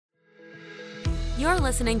You're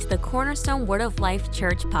listening to the Cornerstone Word of Life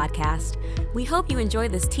Church podcast. We hope you enjoy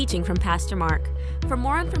this teaching from Pastor Mark. For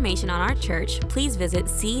more information on our church, please visit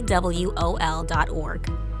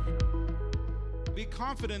cwol.org. Be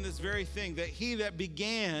confident in this very thing, that he that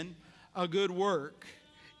began a good work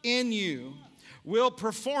in you will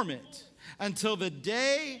perform it until the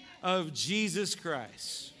day of Jesus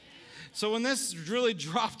Christ. So when this really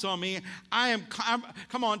dropped on me,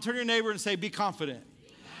 come on, turn to your neighbor and say, be confident.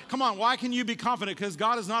 Come on, why can you be confident? Because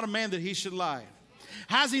God is not a man that he should lie.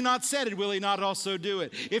 Has he not said it, will he not also do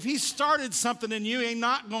it? If he started something in you, he ain't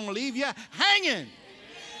not going to leave you hanging.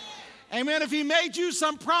 Amen. If he made you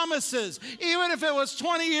some promises, even if it was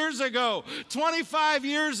 20 years ago, 25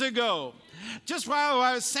 years ago. Just while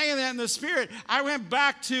I was saying that in the spirit, I went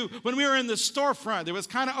back to when we were in the storefront. It was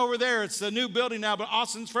kind of over there. It's a new building now, but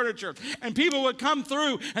Austin's Furniture. And people would come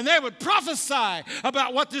through and they would prophesy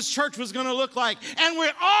about what this church was going to look like. And we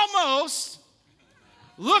almost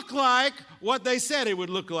look like what they said it would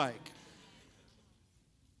look like.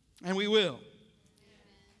 And we will.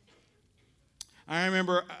 I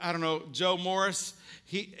remember, I don't know, Joe Morris,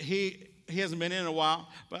 he hasn't been in a while,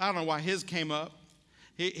 but I don't know why his came up.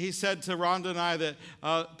 He said to Rhonda and I that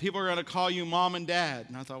people are going to call you mom and dad.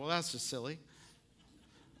 And I thought, well, that's just silly.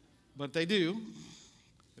 But they do.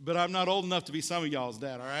 But I'm not old enough to be some of y'all's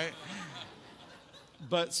dad, all right?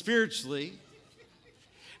 But spiritually.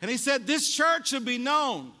 And he said, this church should be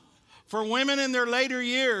known for women in their later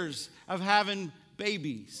years of having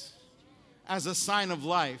babies as a sign of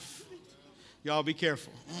life. Y'all be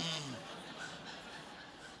careful.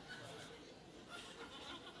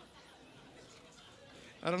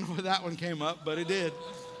 I don't know where that one came up, but it did.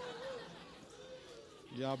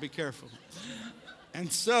 Y'all be careful.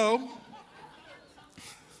 And so,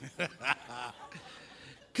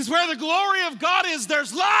 because where the glory of God is,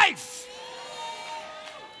 there's life.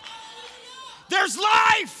 There's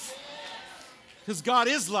life. Because God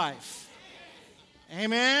is life.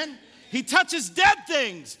 Amen. He touches dead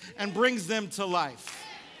things and brings them to life.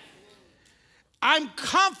 I'm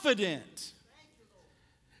confident.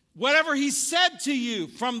 Whatever he said to you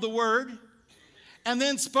from the word and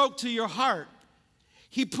then spoke to your heart,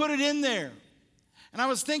 he put it in there. And I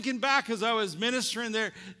was thinking back as I was ministering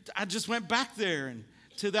there, I just went back there and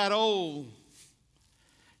to that old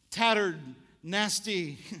tattered,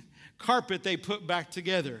 nasty carpet they put back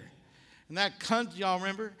together. And that y'all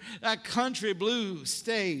remember? That country blue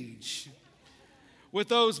stage with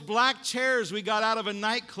those black chairs we got out of a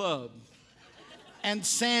nightclub and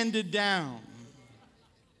sanded down.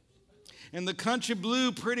 And the country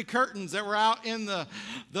blue pretty curtains that were out in the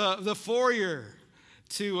foyer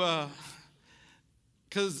because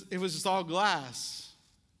it was just all glass.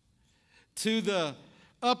 To the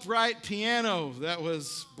upright piano that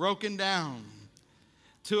was broken down.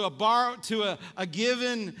 To a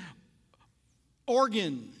given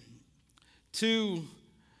organ. To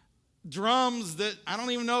drums that I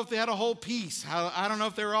don't even know if they had a whole piece. I don't know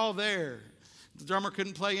if they were all there. The drummer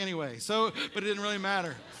couldn't play anyway, but it didn't really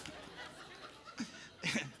matter.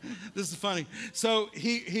 This is funny. So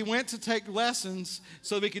he went to take lessons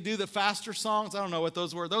so we could do the faster songs. I don't know what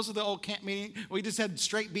those were. Those are the old camp meeting. We just had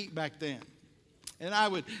straight beat back then. And I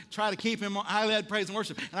would try to keep him on. I led praise and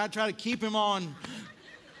worship. And I'd try to keep him on.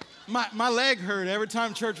 My leg hurt every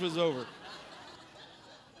time church was over.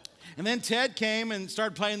 And then Ted came and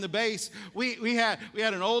started playing the bass. We had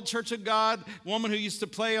an old Church of God woman who used to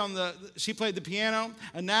play she played the piano,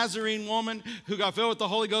 a Nazarene woman who got filled with the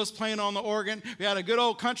Holy Ghost playing on the organ. We had a good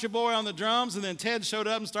old country boy on the drums, and then Ted showed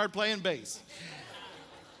up and started playing bass.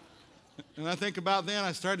 And I think about then,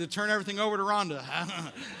 I started to turn everything over to Rhonda.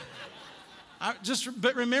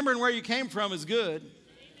 But remembering where you came from is good.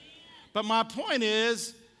 But my point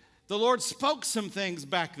is, the Lord spoke some things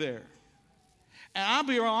back there. And I'll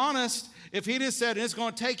be real honest, if he just said, it's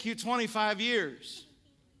going to take you 25 years.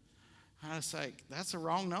 I was like, that's a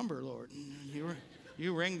wrong number, Lord.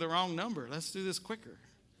 You ring the wrong number. Let's do this quicker.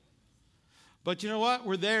 But you know what?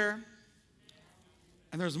 We're there.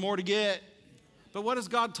 And there's more to get. But what has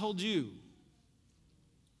God told you?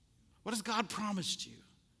 What has God promised you?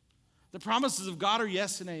 The promises of God are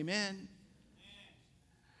yes and amen.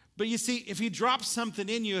 But you see, if he drops something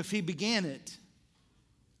in you, if he began it,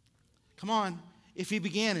 come on. If he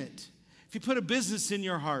began it, if he put a business in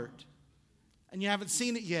your heart and you haven't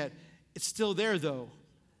seen it yet, it's still there though.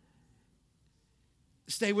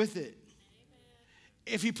 Stay with it.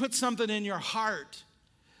 If he put something in your heart,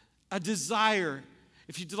 a desire,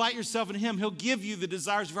 if you delight yourself in him, he'll give you the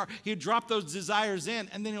desires of your heart. He'll drop those desires in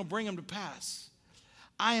and then he'll bring them to pass.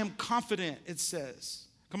 I am confident, it says.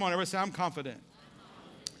 Come on, everybody say, I'm confident.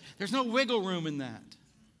 There's no wiggle room in that.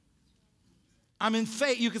 I'm in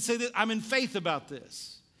faith. You could say that I'm in faith about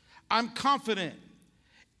this. I'm confident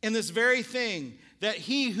in this very thing that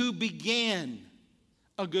he who began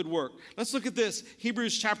a good work. Let's look at this.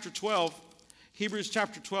 Hebrews chapter 12,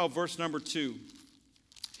 verse number 2.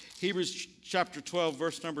 Hebrews chapter 12,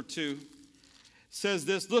 verse number 2 says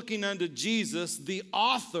this, looking unto Jesus, the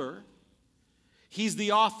author. He's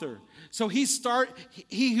the author. So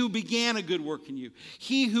he who began a good work in you,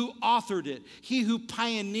 he who authored it, he who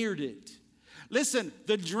pioneered it. Listen,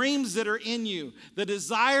 the dreams that are in you, the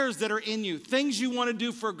desires that are in you, things you want to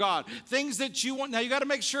do for God, things that you want. Now you got to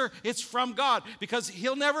make sure it's from God, because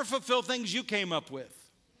he'll never fulfill things you came up with.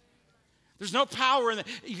 There's no power in that.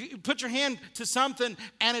 You put your hand to something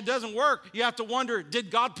and it doesn't work. You have to wonder, did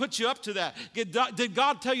God put you up to that? Did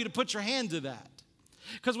God tell you to put your hand to that?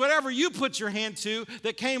 Because whatever you put your hand to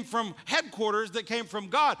that came from headquarters, that came from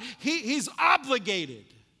God, he's obligated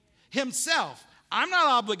himself. I'm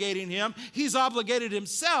not obligating him. He's obligated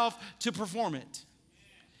himself to perform it.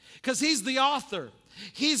 Because he's the author.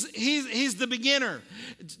 He's the beginner.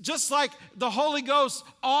 Just like the Holy Ghost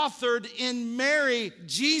authored in Mary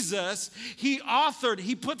Jesus, he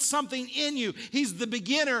put something in you. He's the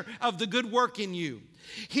beginner of the good work in you.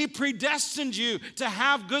 He predestined you to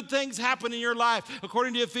have good things happen in your life,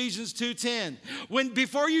 according to Ephesians 2:10.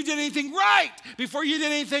 Before you did anything right, before you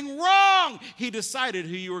did anything wrong, he decided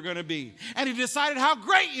who you were going to be. And he decided how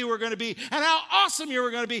great you were going to be, and how awesome you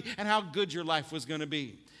were going to be, and how good your life was going to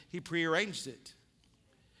be. He prearranged it.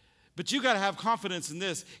 But you got to have confidence in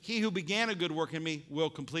this. He who began a good work in me will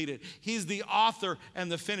complete it. He's the author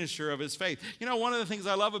and the finisher of his faith. You know, one of the things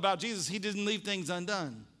I love about Jesus, he didn't leave things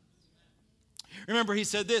undone. Remember, he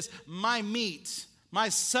said this, my meat, my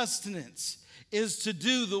sustenance is to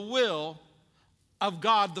do the will of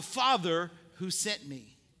God the Father who sent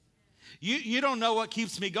me. You don't know what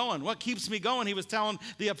keeps me going. What keeps me going, he was telling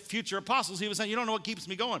the future apostles, he was saying, you don't know what keeps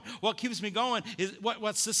me going. What keeps me going is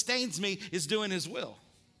what sustains me is doing his will.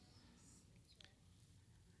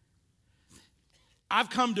 I've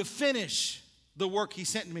come to finish the work he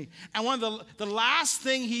sent me. And one of the last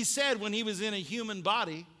thing he said when he was in a human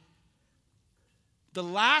body,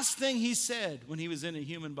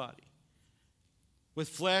 with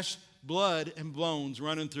flesh, blood, and bones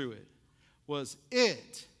running through it, was,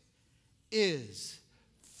 it is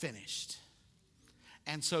finished.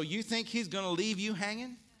 And so you think he's going to leave you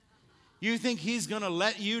hanging? You think he's going to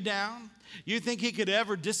let you down? You think he could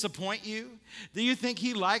ever disappoint you? Do you think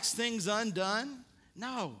he likes things undone?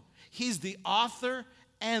 No, he's the author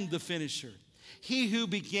and the finisher. He who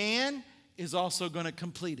began is also going to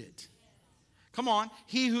complete it. Come on,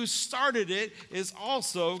 he who started it is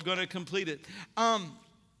also going to complete it.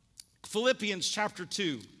 Philippians chapter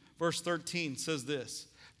 2, verse 13 says this.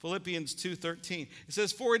 Philippians 2:13. It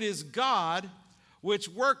says, for it is God which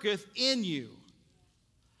worketh in you.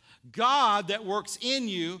 God that works in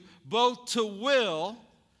you both to will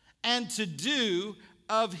and to do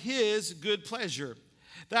of his good pleasure.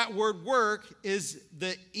 That word work is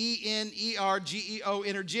the E-N-E-R-G-E-O,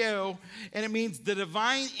 energeo, and it means the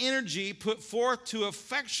divine energy put forth to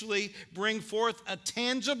effectually bring forth a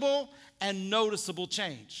tangible and noticeable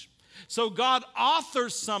change. So God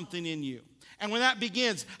authors something in you. And when that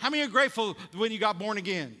begins, how many are grateful when you got born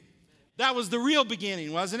again? That was the real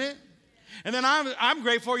beginning, wasn't it? And then I'm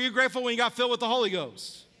grateful. Are you grateful when you got filled with the Holy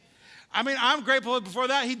Ghost? I mean, I'm grateful before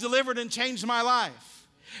that he delivered and changed my life.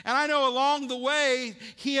 And I know along the way,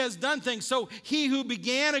 he has done things. So he who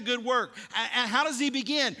began a good work, and how does he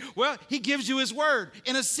begin? Well, he gives you his word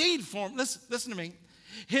in a seed form. Listen to me.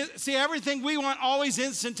 See, everything we want always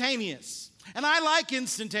instantaneous. And I like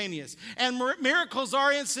instantaneous. And miracles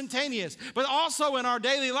are instantaneous. But also in our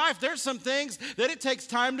daily life, there's some things that it takes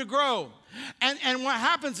time to grow. And what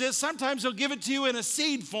happens is sometimes he'll give it to you in a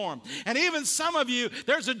seed form. And even some of you,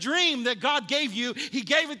 there's a dream that God gave you. He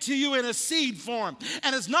gave it to you in a seed form.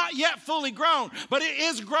 And it's not yet fully grown, but it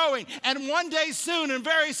is growing. And one day soon, and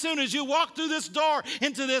very soon, as you walk through this door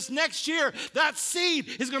into this next year, that seed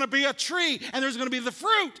is going to be a tree, and there's going to be the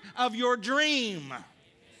fruit of your dream.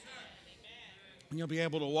 And you'll be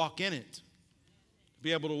able to walk in it.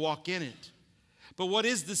 But what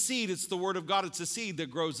is the seed? It's the word of God. It's a seed that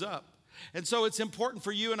grows up. And so it's important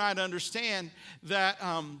for you and I to understand that,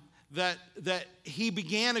 that he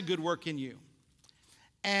began a good work in you.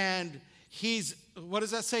 And what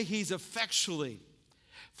does that say? He's effectually.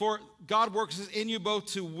 For God works in you both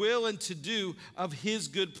to will and to do of his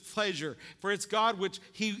good pleasure. For it's God which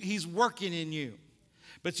he's working in you.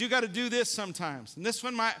 But you got to do this sometimes. And this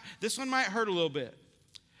one might hurt a little bit.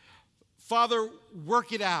 Father,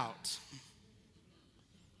 work it out.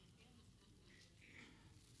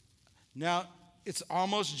 Now, it's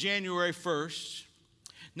almost January 1st.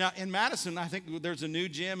 Now, in Madison, I think there's a new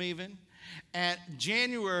gym even. And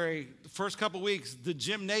January, the first couple weeks, the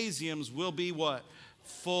gymnasiums will be what?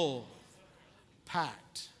 Full,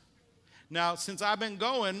 packed. Now, since I've been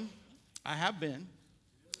going, I have been,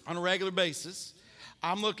 on a regular basis,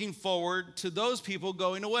 I'm looking forward to those people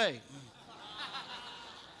going away.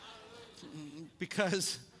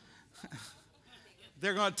 Because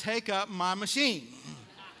they're going to take up my machine.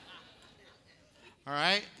 All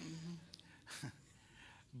right?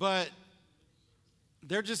 But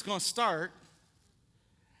they're just going to start,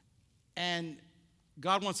 and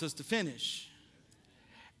God wants us to finish.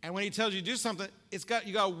 And when he tells you to do something,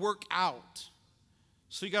 you got to work out.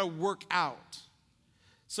 So you got to work out.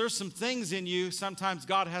 So there's some things in you sometimes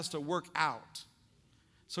God has to work out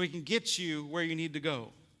so he can get you where you need to go.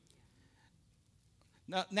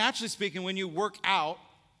 Now, naturally speaking, when you work out,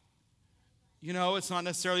 it's not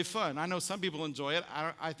necessarily fun. I know some people enjoy it.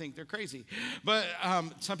 I think they're crazy. But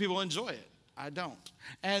some people enjoy it. I don't.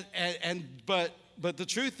 But the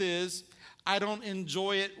truth is, I don't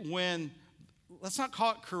enjoy it when, let's not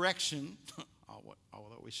call it correction,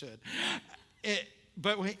 although we should.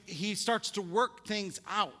 But when he starts to work things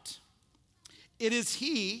out. It is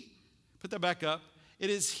he, put that back up, it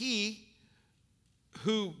is he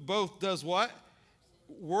who both does what?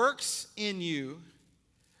 Works in you,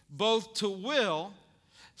 both to will,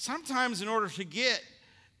 sometimes in order to get,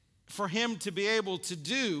 for him to be able to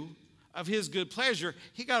do of his good pleasure,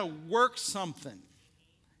 he got to work something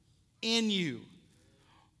in you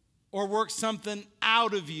or work something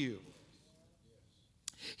out of you.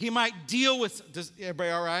 He might deal with, everybody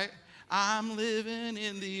all right? I'm living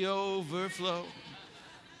in the overflow.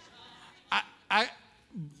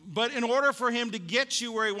 But in order for him to get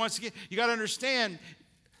you where he wants to get, you got to understand,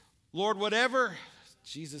 Lord, whatever,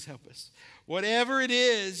 Jesus help us, whatever it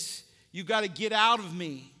is, you got to get out of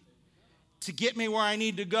me to get me where I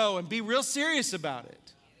need to go, and be real serious about it.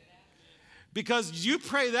 Because you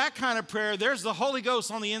pray that kind of prayer, there's the Holy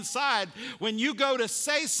Ghost on the inside. When you go to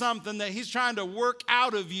say something that he's trying to work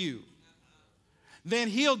out of you, then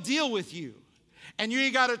he'll deal with you. And you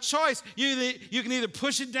ain't got a choice. You can either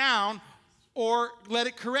push it down or let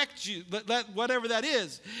it correct you, let whatever that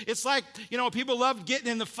is. It's like, people love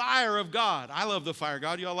getting in the fire of God. I love the fire of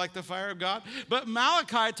God. You all like the fire of God? But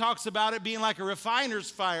Malachi talks about it being like a refiner's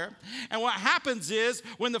fire. And what happens is,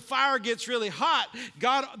 when the fire gets really hot,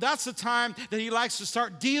 God, that's the time that he likes to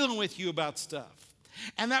start dealing with you about stuff.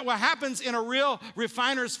 And that what happens in a real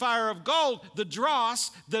refiner's fire of gold, the dross,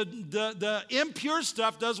 the impure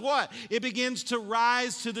stuff does what? It begins to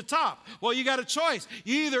rise to the top. Well, you got a choice.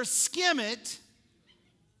 You either skim it,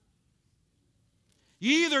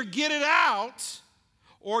 you either get it out,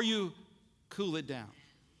 or you cool it down.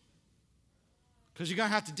 Because you're going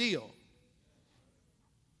to have to deal.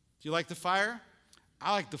 Do you like the fire?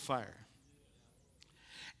 I like the fire.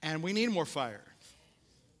 And we need more fire.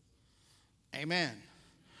 Amen.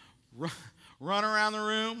 Run around the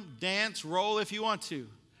room, dance, roll if you want to.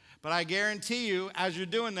 But I guarantee you, as you're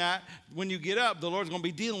doing that, when you get up, the Lord's going to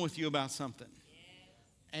be dealing with you about something.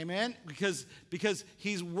 Yes. Amen? Because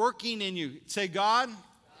he's working in you. Say, God,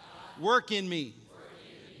 work in me.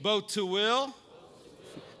 Both to will,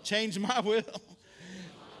 change my will,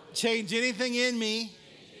 change anything in me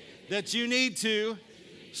that you need to,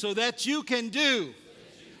 so that you can do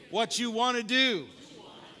what you want to do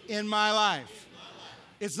in my life.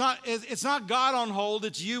 It's not God on hold,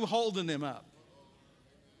 it's you holding him up.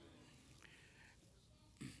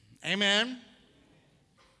 Amen.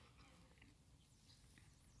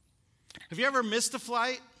 Have you ever missed a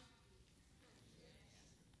flight?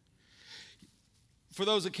 For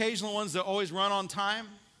those occasional ones that always run on time,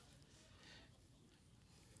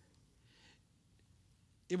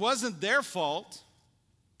 it wasn't their fault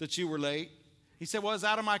that you were late. He said, well, it's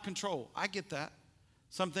out of my control. I get that.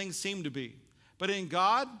 Some things seem to be. But in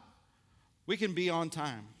God, we can be on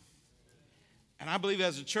time. And I believe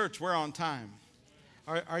as a church, we're on time.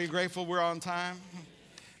 Are you grateful we're on time?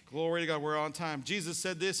 Glory to God, we're on time. Jesus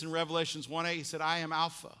said this in Revelations 1:8. He said, I am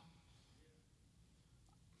Alpha.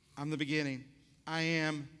 I'm the beginning. I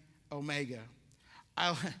am Omega.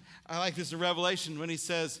 I like this in Revelation when he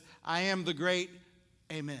says, I am the great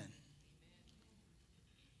Amen.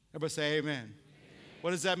 Everybody say amen. Amen.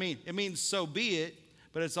 What does that mean? It means so be it,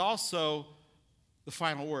 but it's also the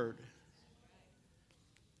final word.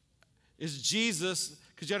 Is Jesus,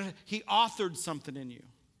 because he authored something in you.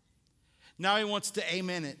 Now he wants to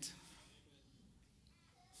amen it.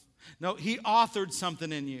 No, he authored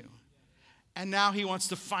something in you. And now he wants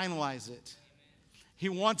to finalize it. He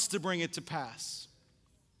wants to bring it to pass.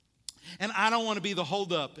 And I don't want to be the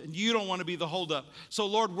holdup, and you don't want to be the holdup. So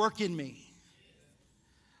Lord, work in me.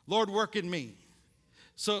 Lord, work in me.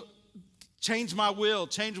 So change my will,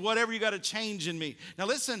 change whatever you got to change in me. Now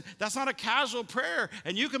listen, that's not a casual prayer.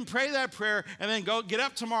 And you can pray that prayer and then go get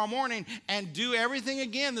up tomorrow morning and do everything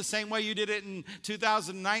again the same way you did it in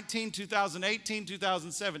 2019, 2018,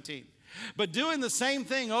 2017. But doing the same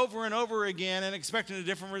thing over and over again and expecting a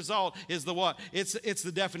different result is the what? It's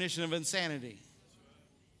the definition of insanity.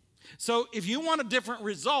 So if you want a different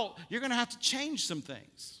result, you're going to have to change some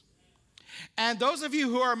things. And those of you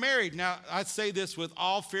who are married, now I say this with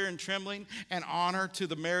all fear and trembling and honor to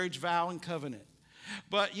the marriage vow and covenant.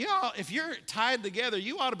 But you know, if you're tied together,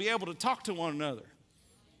 you ought to be able to talk to one another.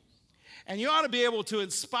 And you ought to be able to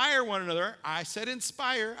inspire one another. I said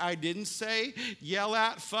inspire. I didn't say yell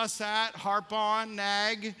at, fuss at, harp on,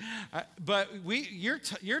 nag. But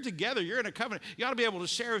you're together. You're in a covenant. You ought to be able to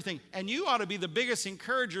share everything. And you ought to be the biggest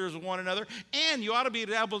encouragers of one another. And you ought to be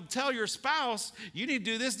able to tell your spouse, you need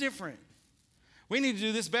to do this different. We need to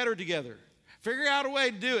do this better together. Figure out a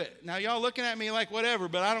way to do it. Now, y'all looking at me like whatever,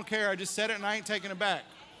 but I don't care. I just said it and I ain't taking it back.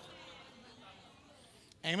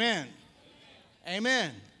 Amen.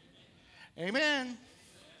 Amen. Amen.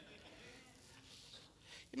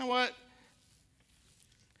 You know what?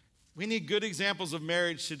 We need good examples of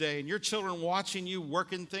marriage today. And your children watching you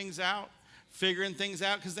working things out, figuring things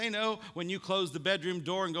out, because they know when you close the bedroom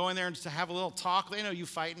door and go in there and just to have a little talk, they know you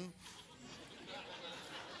fighting.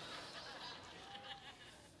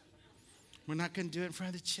 We're not going to do it in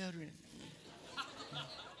front of the children.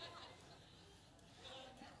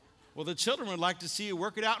 Well, the children would like to see you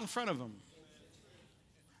work it out in front of them.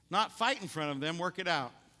 Not fight in front of them, work it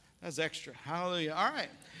out. That's extra. Hallelujah. All right.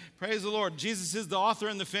 Praise the Lord. Jesus is the author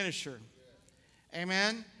and the finisher.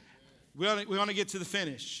 Amen. We want to get to the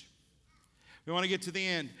finish. We want to get to the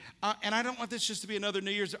end. And I don't want this just to be another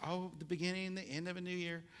New Year's, the beginning, the end of a new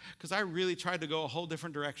year. Because I really tried to go a whole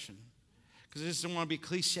different direction. Because I just don't want to be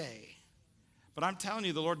cliche. But I'm telling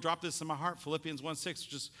you, the Lord dropped this in my heart, Philippians 1:6,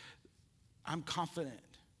 just, I'm confident.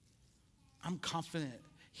 I'm confident.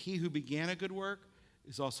 He who began a good work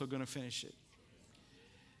is also going to finish it.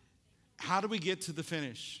 How do we get to the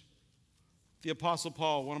finish? The Apostle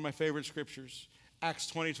Paul, one of my favorite scriptures, Acts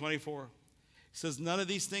 20:24. He says, none of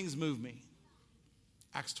these things move me.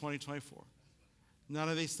 Acts 20:24. None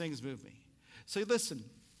of these things move me. So listen,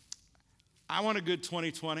 I want a good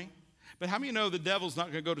 2020, but how many know the devil's not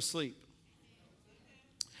going to go to sleep?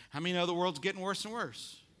 How many know the world's getting worse and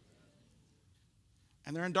worse?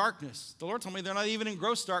 And they're in darkness. The Lord told me they're not even in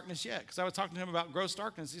gross darkness yet, because I was talking to him about gross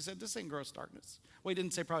darkness. He said, this ain't gross darkness. Well, he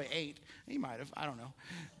didn't say probably 8. He might have. I don't know.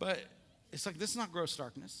 But it's like, this is not gross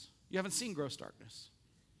darkness. You haven't seen gross darkness.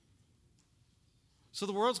 So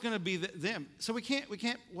the world's going to be them. So we can't,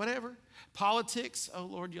 whatever. Politics, oh,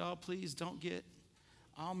 Lord, y'all, please don't get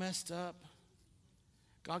all messed up.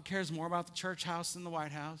 God cares more about the church house than the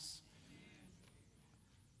White House.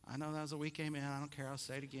 I know that was a weak amen. I don't care. I'll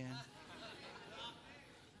say it again.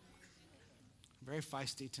 I'm very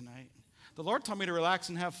feisty tonight. The Lord told me to relax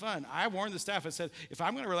and have fun. I warned the staff. I said, if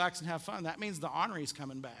I'm going to relax and have fun, that means the ornery's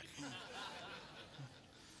coming back.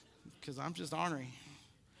 Because I'm just ornery.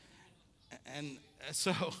 And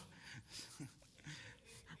so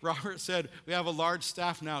Robert said, we have a large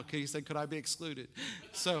staff now. He said, could I be excluded?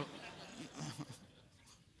 So,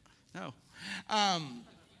 no. I'm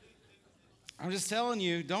just telling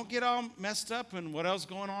you, don't get all messed up in what else is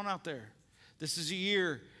going on out there. This is a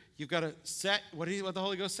year. You've got to set, what the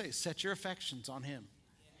Holy Ghost say? Set your affections on him.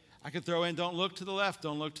 I could throw in, don't look to the left,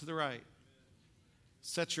 don't look to the right.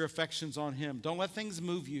 Set your affections on him. Don't let things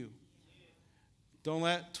move you. Don't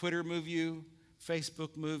let Twitter move you,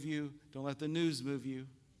 Facebook move you. Don't let the news move you.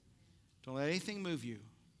 Don't let anything move you.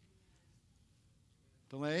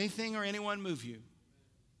 Don't let anything or anyone move you.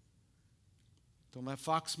 Don't let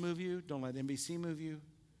Fox move you. Don't let NBC move you.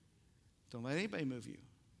 Don't let anybody move you.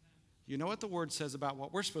 You know what the Word says about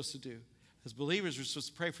what we're supposed to do. As believers, we're supposed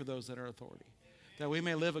to pray for those that are in authority. That we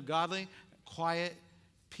may live a godly, quiet,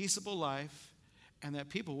 peaceable life, and that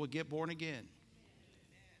people will get born again.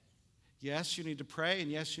 Yes, you need to pray,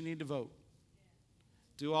 and yes, you need to vote.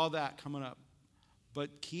 Do all that coming up.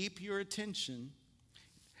 But keep your attention.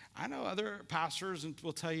 I know other pastors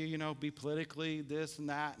will tell you, be politically this and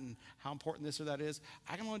that and how important this or that is.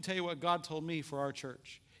 I can only tell you what God told me for our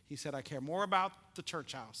church. He said, I care more about the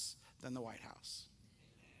church house than the White House.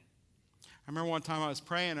 I remember one time I was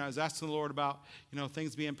praying and I was asking the Lord about,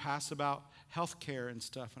 things being passed about health care and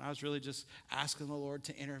stuff. And I was really just asking the Lord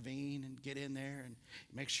to intervene and get in there and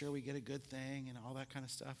make sure we get a good thing and all that kind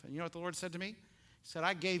of stuff. And you know what the Lord said to me? He said,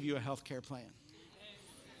 I gave you a health care plan.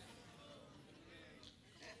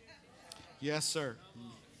 Yes, sir.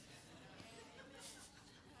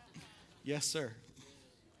 Yes, sir.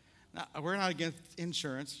 Now, we're not against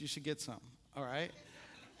insurance. You should get some, all right?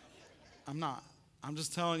 I'm not. I'm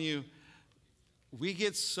just telling you, we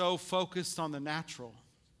get so focused on the natural.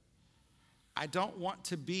 I don't want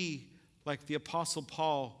to be like the Apostle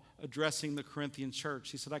Paul addressing the Corinthian church.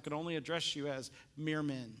 He said, I could only address you as mere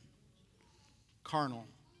men, carnal.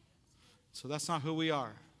 So that's not who we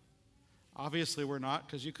are. Obviously, we're not,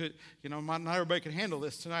 because not everybody can handle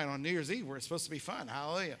this tonight on New Year's Eve, where it's supposed to be fun.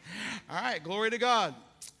 Hallelujah. All right, glory to God.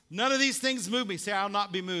 None of these things move me. Say, I'll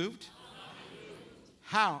not be moved.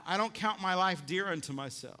 How? I don't count my life dear unto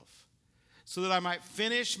myself, so that I might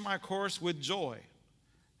finish my course with joy.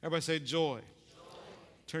 Everybody say joy.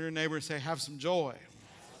 Turn to your neighbor and say, have some joy.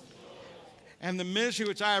 And the ministry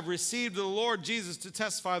which I have received of the Lord Jesus to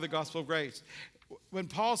testify the gospel of grace. When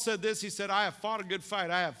Paul said this, he said, I have fought a good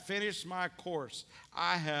fight. I have finished my course.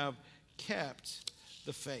 I have kept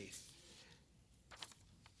the faith.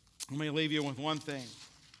 Let me leave you with one thing.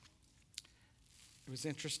 It was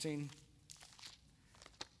interesting.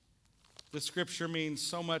 The scripture means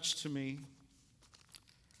so much to me.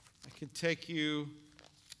 I could take you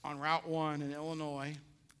on Route 1 in Illinois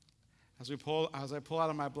as I pull out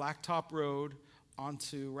of my blacktop road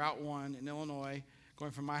onto Route 1 in Illinois,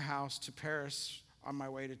 going from my house to Paris on my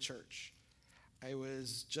way to church. I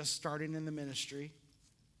was just starting in the ministry.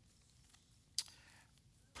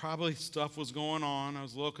 Probably stuff was going on. I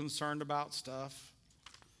was a little concerned about stuff.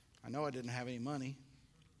 I know I didn't have any money.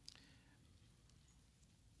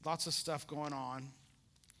 Lots of stuff going on.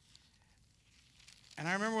 And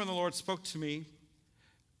I remember when the Lord spoke to me,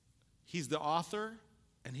 He's the author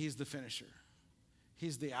and He's the finisher.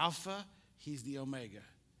 He's the Alpha, He's the Omega.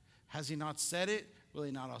 Has He not said it? Will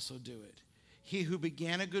He not also do it? He who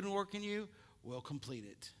began a good work in you will complete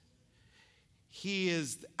it. He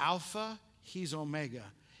is the Alpha, He's Omega.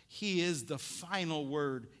 He is the final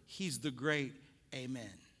word. He's the great Amen.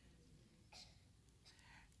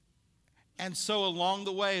 And so along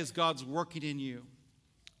the way, as God's working in you,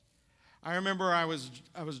 I remember I was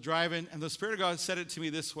driving, and the Spirit of God said it to me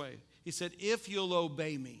this way. He said, if you'll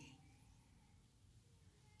obey me,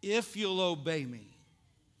 if you'll obey me,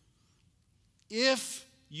 if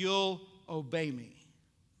you'll obey me.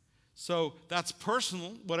 So that's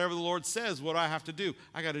personal. Whatever the Lord says, what I have to do,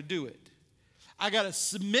 I got to do it. I got to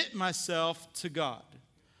submit myself to God.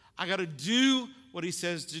 I got to do what He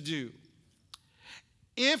says to do.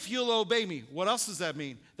 If you'll obey me, what else does that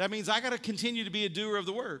mean? That means I got to continue to be a doer of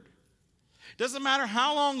the word. Doesn't matter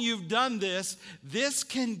how long you've done this, this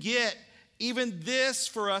can get, even this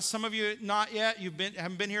for us, some of you not yet,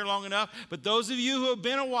 haven't been here long enough, but those of you who have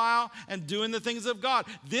been a while and doing the things of God,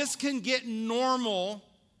 this can get normal.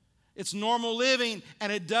 It's normal living,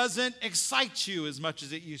 and it doesn't excite you as much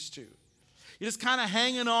as it used to. You're just kind of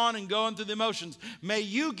hanging on and going through the emotions. May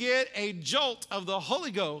you get a jolt of the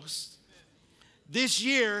Holy Ghost this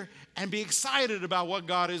year and be excited about what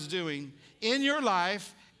God is doing in your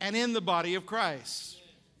life and in the body of Christ.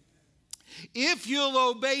 If you'll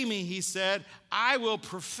obey me, He said, I will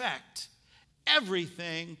perfect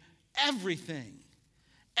everything.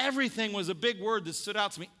 Everything was a big word that stood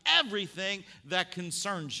out to me. Everything that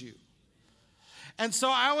concerns you. And so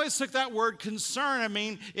I always took that word concern. I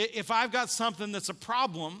mean, if I've got something that's a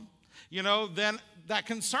problem, then that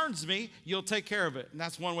concerns me, you'll take care of it. And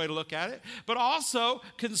that's one way to look at it. But also,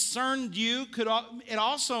 concerned you, it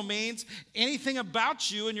also means anything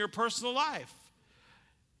about you in your personal life.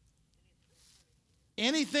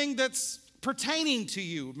 Anything that's pertaining to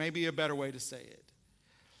you, may be a better way to say it.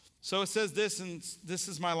 So it says this, and this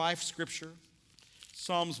is my life scripture.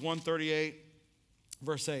 Psalms 138,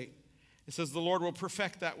 verse 8. It says, the Lord will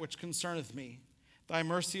perfect that which concerneth me. Thy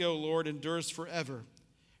mercy, O Lord, endures forever.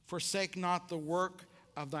 Forsake not the work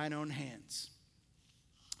of thine own hands.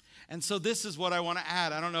 And so this is what I want to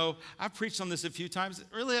add. I don't know, I've preached on this a few times.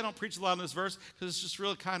 Really, I don't preach a lot on this verse because it's just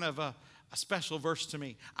really kind of a special verse to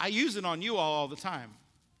me. I use it on you all the time.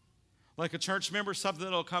 Like a church member, something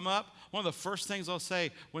that'll come up. One of the first things I'll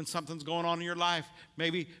say when something's going on in your life,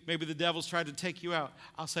 maybe the devil's tried to take you out.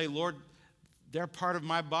 I'll say, Lord, they're part of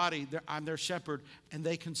my body. I'm their shepherd, and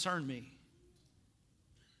they concern me.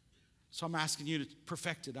 So I'm asking you to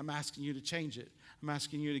perfect it. I'm asking you to change it. I'm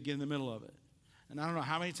asking you to get in the middle of it. And I don't know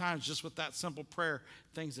how many times just with that simple prayer,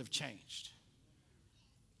 things have changed.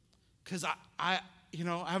 Because I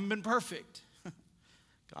haven't been perfect.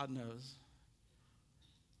 God knows.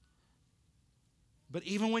 But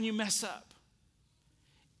even when you mess up,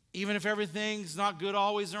 even if everything's not good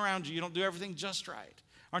always around you, you don't do everything just right.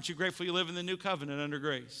 Aren't you grateful you live in the new covenant under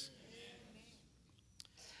grace?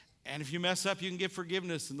 And if you mess up, you can get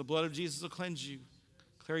forgiveness, and the blood of Jesus will cleanse you,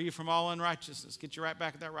 clear you from all unrighteousness, get you right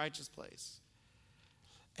back at that righteous place.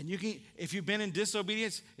 And you can, if you've been in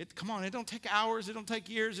disobedience, it don't take hours, it don't take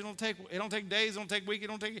years, it don't take days, it don't take weeks,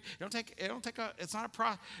 it's not a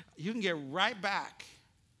process. You can get right back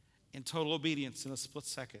in total obedience in a split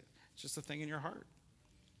second. It's just a thing in your heart.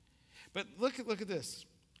 But look at this.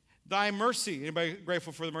 Thy mercy, anybody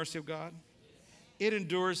grateful for the mercy of God? It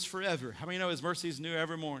endures forever. How many know his mercy is new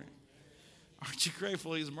every morning? Aren't you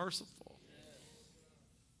grateful he's merciful?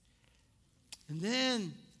 And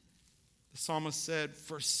then the psalmist said,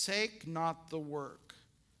 forsake not the work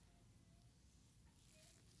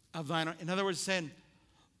of thine. In other words, saying,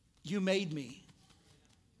 you made me.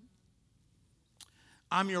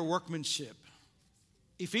 I'm your workmanship.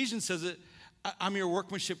 Ephesians says it, I'm your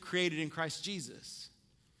workmanship created in Christ Jesus.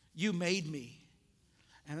 You made me.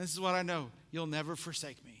 And this is what I know. You'll never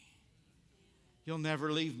forsake me. You'll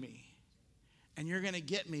never leave me. And you're going to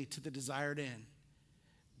get me to the desired end.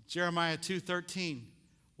 Jeremiah 2:13.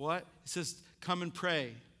 What? It says, come and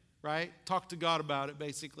pray, right? Talk to God about it,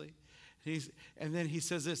 basically. And then he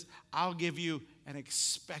says this, I'll give you an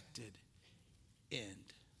expected end.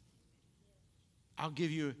 I'll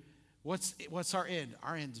give you, what's our end?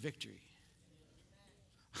 Our end's victory.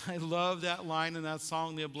 I love that line in that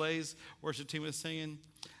song the Ablaze worship team was singing.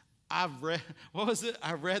 I've read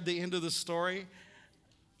the end of the story.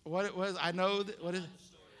 What it was, I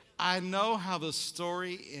know how the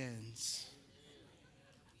story ends.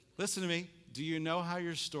 Listen to me. Do you know how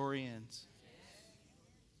your story ends?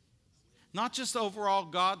 Not just overall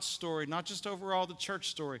God's story, not just overall the church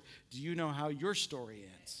story. Do you know how your story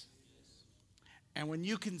ends? And when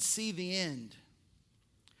you can see the end,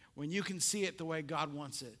 when you can see it the way God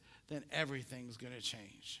wants it, then everything's going to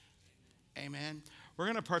change. Amen. We're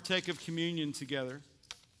going to partake of communion together.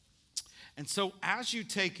 And so as you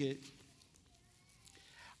take it,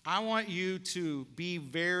 I want you to be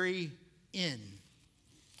very in.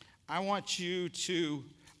 I want you to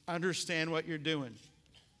understand what you're doing.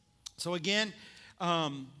 So again,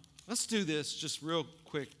 let's do this just real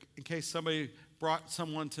quick in case somebody brought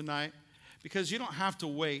someone tonight. Because you don't have to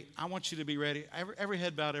wait. I want you to be ready. Every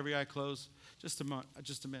head bowed, every eye closed. Just a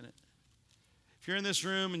minute. If you're in this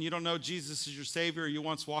room and you don't know Jesus is your Savior, or you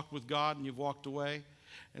once walked with God and you've walked away,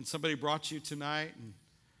 and somebody brought you tonight, and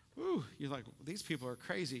you're like, these people are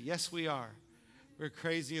crazy. Yes, we are. We're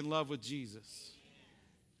crazy in love with Jesus.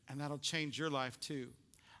 And that'll change your life too.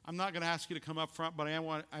 I'm not going to ask you to come up front, but I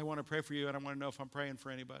want to pray for you, and I want to know if I'm praying for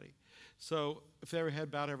anybody. So if every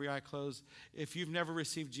head bowed, every eye closed, if you've never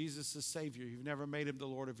received Jesus as Savior, you've never made him the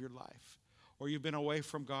Lord of your life, or you've been away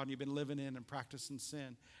from God and you've been living in and practicing sin,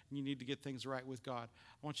 and you need to get things right with God,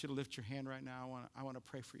 I want you to lift your hand right now. I want to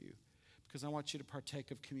pray for you because I want you to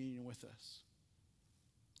partake of communion with us.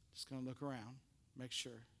 Just going to look around, make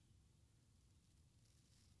sure.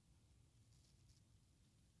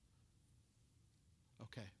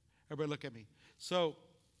 Okay, everybody look at me. So,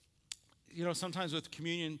 sometimes with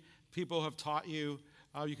communion, people have taught you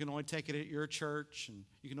you can only take it at your church, and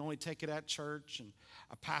you can only take it at church, and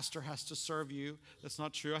a pastor has to serve you. That's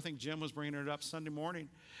not true. I think Jim was bringing it up Sunday morning.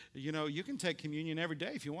 You can take communion every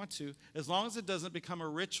day if you want to, as long as it doesn't become a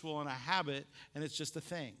ritual and a habit, and it's just a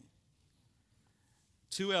thing.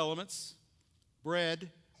 2 elements. Bread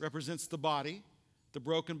represents the body, the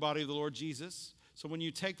broken body of the Lord Jesus. So when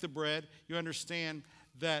you take the bread, you understand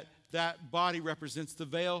that body represents the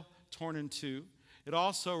veil torn in two. It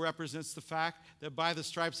also represents the fact that by the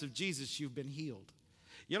stripes of Jesus, you've been healed.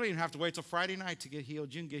 You don't even have to wait till Friday night to get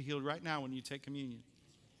healed. You can get healed right now when you take communion,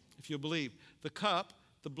 if you believe. The cup,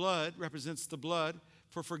 the blood, represents the blood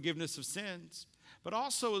for forgiveness of sins. But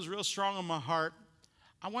also is real strong on my heart,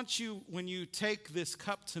 I want you, when you take this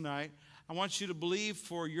cup tonight, I want you to believe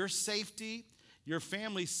for your safety, your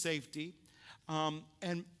family's safety,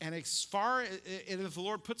 and as far as if the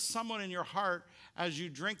Lord puts someone in your heart as you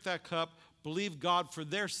drink that cup, believe God for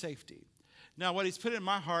their safety. Now, what he's put in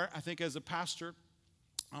my heart, I think as a pastor,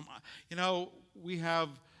 we have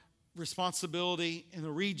responsibility in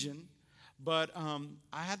the region, but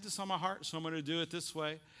I had this on my heart, so I'm going to do it this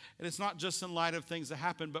way. And it's not just in light of things that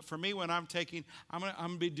happen, but for me, when I'm taking, I'm going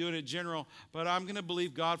to be doing it general, but I'm going to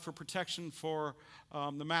believe God for protection for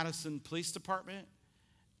the Madison Police Department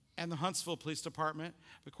and the Huntsville Police Department.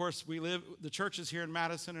 Of course, the church is here in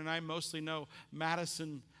Madison, and I mostly know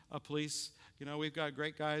Madison police. We've got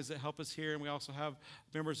great guys that help us here, and we also have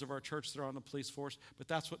members of our church that are on the police force. But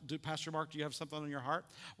Pastor Mark, do you have something on your heart?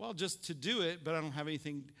 Well, just to do it, but I don't have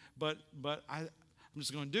anything, but I'm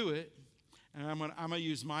just going to do it. And I'm gonna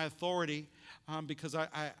use my authority because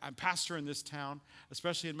I'm pastor in this town,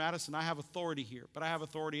 especially in Madison. I have authority here, but I have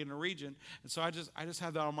authority in the region. And so I just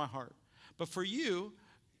have that on my heart. But for you,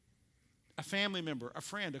 a family member, a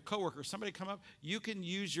friend, a coworker, somebody come up, you can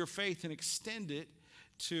use your faith and extend it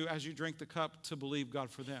to, as you drink the cup, to believe God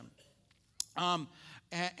for them.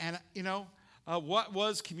 What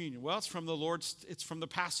was communion? Well, it's from the Lord's, it's from the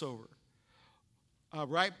Passover.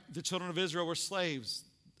 Right? The children of Israel were slaves.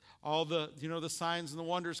 All the signs and the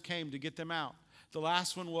wonders came to get them out. The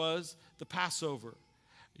last one was the Passover.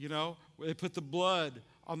 Where they put the blood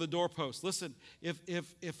on the doorpost. Listen,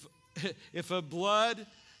 if a blood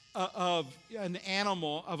of an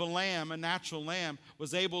animal, of a lamb, a natural lamb,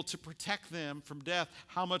 was able to protect them from death,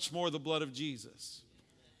 how much more the blood of Jesus?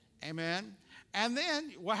 Amen? And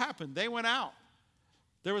then what happened? They went out.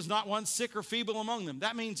 There was not one sick or feeble among them.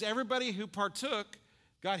 That means everybody who partook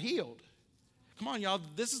got healed. Come on, y'all.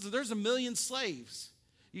 There's 1 million slaves.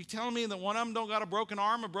 You telling me that one of them don't got a broken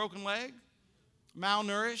arm, a broken leg,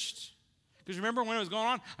 malnourished? Because remember when it was going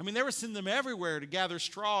on? I mean, they were sending them everywhere to gather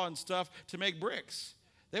straw and stuff to make bricks.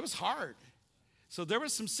 It was hard. So there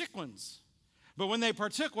was some sick ones. But when they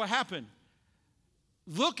partook, what happened?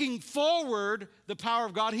 Looking forward, the power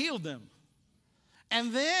of God healed them.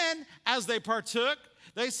 And then, as they partook,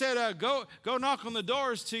 they said, go knock on the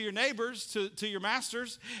doors to your neighbors, to your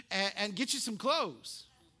masters, and get you some clothes.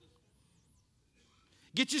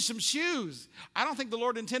 Get you some shoes. I don't think the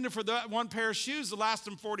Lord intended for that one pair of shoes to last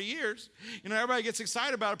them 40 years. Everybody gets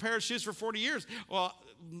excited about a pair of shoes for 40 years. Well,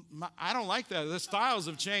 I don't like that. The styles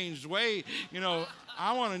have changed way,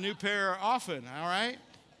 I want a new pair often, all right?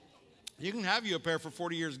 You can have you a pair for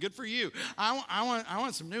 40 years. Good for you. I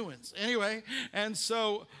want some new ones. Anyway, and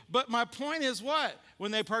so, but my point is what?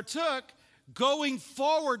 When they partook, going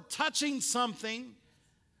forward, touching something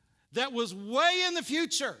that was way in the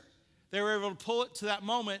future, they were able to pull it to that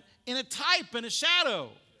moment in a type and a shadow.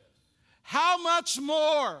 How much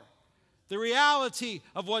more the reality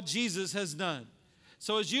of what Jesus has done.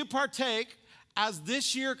 So as you partake, as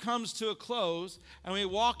this year comes to a close and we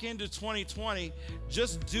walk into 2020,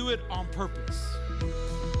 just do it on purpose.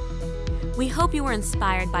 We hope you were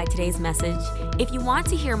inspired by today's message. If you want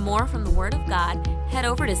to hear more from the Word of God, head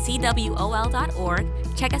over to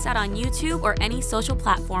cwol.org, check us out on YouTube or any social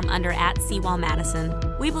platform under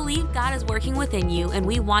 @CWallMadison. We believe God is working within you and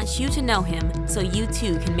we want you to know Him so you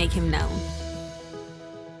too can make Him known.